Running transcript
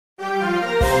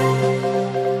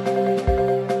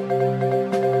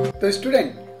तो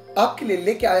स्टूडेंट, आपके लिए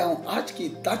लेके आया हूं आज की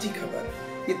ताजी खबर।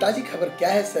 ये ताजी खबर क्या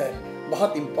है सर?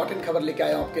 बहुत इंपॉर्टेंट खबर लेके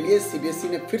आया हूं आपके लिए। सीबीएसई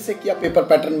ने फिर से किया पेपर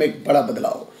पैटर्न में एक बड़ा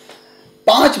बदलाव।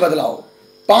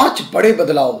 5 बड़े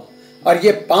बदलाव, और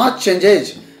ये 5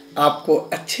 चेंजेज आपको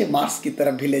अच्छे मार्क्स की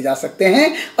तरफ भी ले जा सकते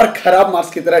हैं और खराब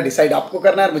मार्क्स की तरह डिसाइड आपको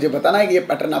करना है। मुझे बताना है कि ये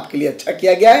पैटर्न आपके लिए अच्छा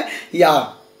किया गया है या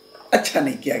अच्छा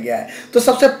नहीं किया गया है। तो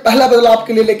सबसे पहला बदलाव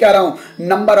आपके लिए लेके आ रहा हूं,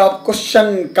 नंबर ऑफ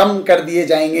क्वेश्चन कम कर दिए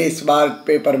जाएंगे इस बार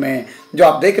पेपर में। जो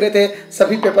आप देख रहे थे,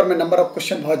 सभी पेपर में नंबर ऑफ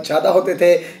क्वेश्चन बहुत ज्यादा होते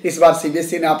थे। इस बार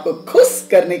सीबीएसई ने आपको खुश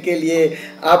करने के लिए,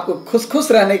 आपको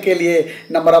खुश रहने के लिए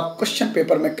नंबर ऑफ क्वेश्चन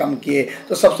पेपर में कम किए।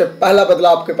 तो सबसे पहला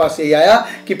बदलाव आपके पास यही आया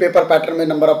कि पेपर पैटर्न में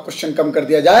नंबर ऑफ क्वेश्चन कम कर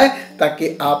दिया जाए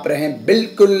ताकि आप रहें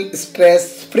बिल्कुल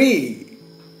स्ट्रेस फ्री।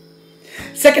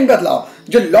 सेकंड बदलाव,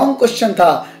 जो लॉन्ग क्वेश्चन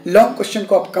था, लॉन्ग क्वेश्चन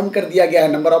को अब कम कर दिया गया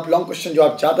है। नंबर ऑफ लॉन्ग क्वेश्चन जो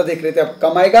आप ज्यादा देख रहे थे अब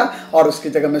कम आएगा और उसकी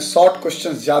जगह में शॉर्ट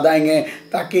क्वेश्चंस ज्यादा आएंगे,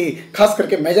 ताकि खास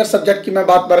करके मेजर सब्जेक्ट की मैं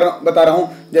बात बता रहा हूं,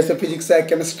 जैसे फिजिक्स है,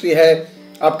 केमिस्ट्री है,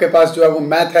 आपके पास जो है वो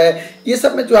मैथ है, ये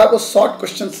सब में जो है वो शॉर्ट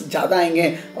क्वेश्चंस ज्यादा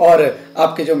आएंगे और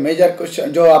आपके जो मेजर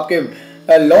क्वेश्चन, जो आपके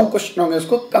लॉन्ग क्वेश्चन होंगे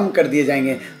उसको कम कर दिए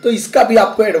जाएंगे। तो इसका भी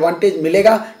आपको एडवांटेज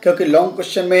मिलेगा, क्योंकि लॉन्ग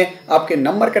क्वेश्चन में आपके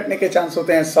नंबर कटने के चांस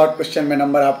होते हैं, शॉर्ट क्वेश्चन में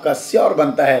नंबर आपका श्योर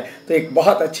बनता है। तो एक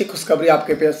बहुत अच्छी खुशखबरी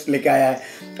आपके पास लेके आया है।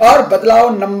 और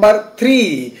बदलाव नंबर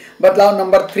 3,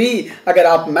 अगर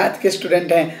आप मैथ के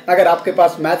स्टूडेंट हैं, अगर आपके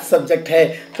पास मैथ सब्जेक्ट है,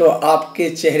 तो आपके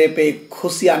चेहरे पे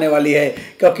खुशी आने वाली है,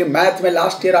 क्योंकि मैथ में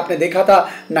लास्ट ईयर आपने देखा था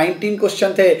 19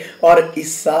 क्वेश्चन थे और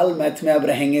इस साल मैथ में अब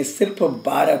रहेंगे सिर्फ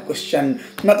 12 क्वेश्चन,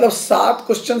 मतलब 7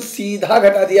 क्वेश्चन सीधा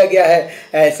घटा दिया गया है।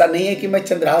 ऐसा नहीं है कि मैं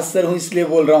चंद्रहास सर हूं इसलिए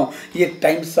बोल रहा हूं, ये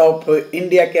टाइम्स ऑफ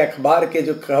इंडिया के अखबार के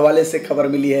जो हवाले से खबर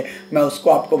मिली है मैं उसको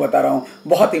आपको बता रहा हूं।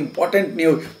 बहुत इंपॉर्टेंट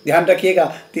न्यूज, ध्यान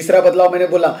रखिएगा। तीसरा बदलाव मैंने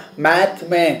बोला, मैथ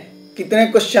में कितने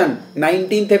क्वेश्चन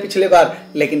 19 थे पिछले बार,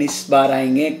 लेकिन इस बार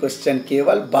आएंगे क्वेश्चन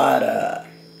केवल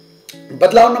 12।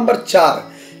 बदलाव नंबर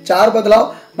 4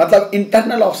 बदलाव, मतलब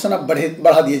इंटरनल ऑप्शन अब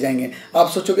बढ़ा दिए जाएंगे। आप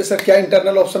सोचोगे सर क्या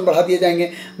इंटरनल ऑप्शन बढ़ा दिए जाएंगे?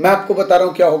 मैं आपको बता रहा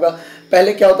हूं क्या होगा।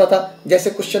 पहले क्या होता था, जैसे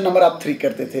क्वेश्चन नंबर आप 3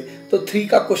 करते थे तो 3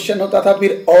 का क्वेश्चन होता था,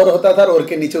 फिर और होता था और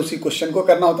के नीचे उसी क्वेश्चन को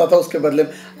करना होता था उसके बदले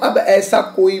में। अब ऐसा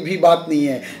कोई भी बात नहीं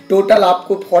है। टोटल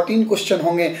आपको 14 क्वेश्चन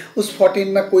होंगे, उस 14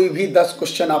 में कोई भी 10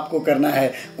 क्वेश्चन आपको करना है।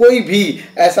 कोई भी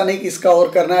ऐसा नहीं कि इसका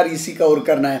और करना है और इसी का और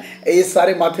करना है। ये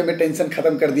सारे माथे में टेंशन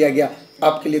खत्म कर दिया गया,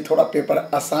 आपके लिए थोड़ा पेपर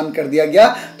आसान कर दिया गया।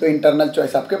 तो इंटरनल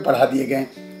चॉइस आपके बढ़ा दिए गए।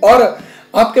 और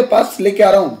आपके पास लेके आ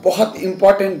रहा हूं बहुत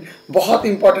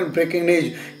इंपॉर्टेंट ब्रेकिंग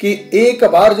न्यूज कि एक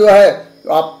बार जो है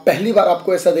आप पहली बार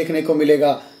आपको ऐसा देखने को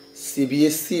मिलेगा,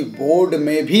 सीबीएसई बोर्ड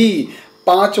में भी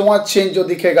 5वां चेंज जो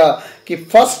दिखेगा कि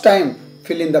first time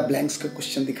fill in the blanks के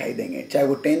क्वेश्चन दिखाई देंगे, चाहे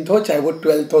वो 10th हो चाहे वो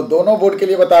 12th हो, दोनों बोर्ड के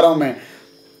लिए बता रहा हूं मैं।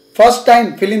 First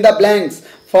time fill in the blanks,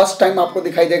 first time आपको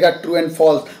दिखाई देगा ट्रू एंड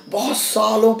फॉल्स। बहुत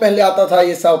सालों पहले आता था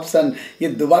ये सब ऑप्शन, ये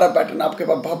दोबारा पैटर्न आपके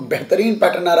पास बहुत बेहतरीन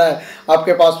पैटर्न आ रहा है।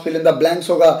 आपके पास फिल इन द ब्लैंक्स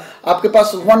होगा, आपके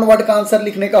पास 1 वर्ड का आंसर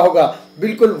लिखने का होगा,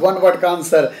 बिल्कुल 1 वर्ड का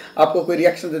आंसर। आपको कोई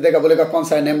रिएक्शन दे देगा, बोलेगा कौन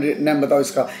सा है, नेम बताओ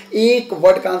इसका। 1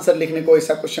 वर्ड का आंसर लिखने को,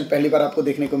 ऐसा क्वेश्चन पहली बार आपको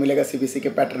देखने को मिलेगा सीबीएसई के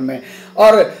पैटर्न में।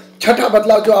 और छठा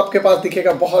बदलाव जो आपके पास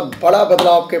दिखेगा, बहुत बड़ा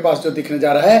बदलाव आपके पास जो दिखने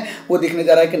जा रहा है, वो दिखने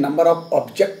जा रहा है कि नंबर ऑफ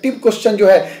ऑब्जेक्टिव क्वेश्चन जो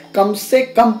है कम से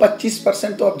कम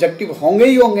 25% तो ऑब्जेक्टिव होंगे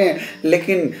ही होंगे,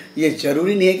 लेकिन ये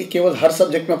जरूरी नहीं है कि केवल हर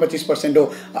सब्जेक्ट में 25%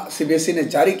 हो। सीबीएसई ने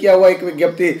जारी किया हुआ एक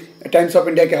विज्ञप्ति टाइम्स ऑफ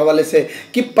इंडिया के हवाले से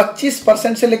कि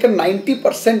 25% से लेकर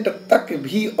 90% तक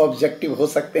भी ऑब्जेक्टिव हो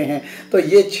सकते हैं। तो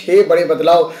ये 6 बड़े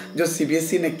बदलाव जो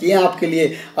सीबीएसई ने किए हैं आपके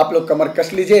लिए, आप लोग कमर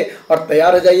कस लीजिए और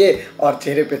तैयार हो जाइए और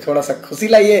चेहरे पे थोड़ा सा खुशी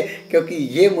लाइए, क्योंकि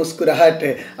ये मुस्कुराहट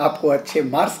आपको अच्छे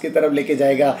मार्क्स की तरफ लेके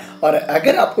जाएगा। और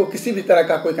अगर आपको किसी भी तरह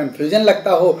का कोई कंफ्यूजन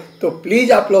लगता हो तो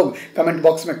प्लीज़ आप लोग कमेंट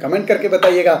बॉक्स में कमेंट करके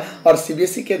बताइएगा। और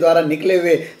सीबीएसई के द्वारा निकले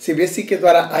हुए, सीबीएसई के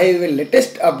द्वारा आए हुए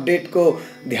लेटेस्ट अपडेट को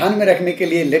ध्यान में रखने के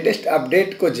लिए, लेटेस्ट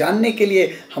अपडेट को जानने के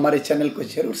लिए हमारे चैनल को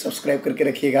जरूर सब्सक्राइब करके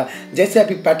रखिएगा। जैसे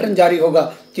अभी पैटर्न जारी होगा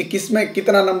कि किस में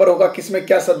कितना नंबर होगा, किस में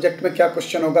क्या सब्जेक्ट में क्या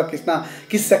क्वेश्चन होगा,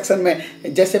 किस सेक्शन में,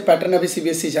 जैसे पैटर्न अभी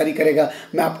सीबीएसई जारी करेगा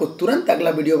मैं आपको तुरंत अगला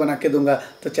वीडियो बना के दूंगा।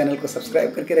 तो चैनल को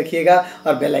सब्सक्राइब करके रखिएगा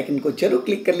और बेल आइकन को जरूर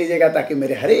क्लिक कर लीजिएगा ताकि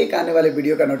मेरे हर एक आने वाले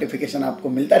वीडियो का नोटिफिकेशन आपको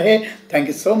मिलता रहे। Thank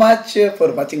you so much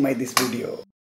for watching my this video.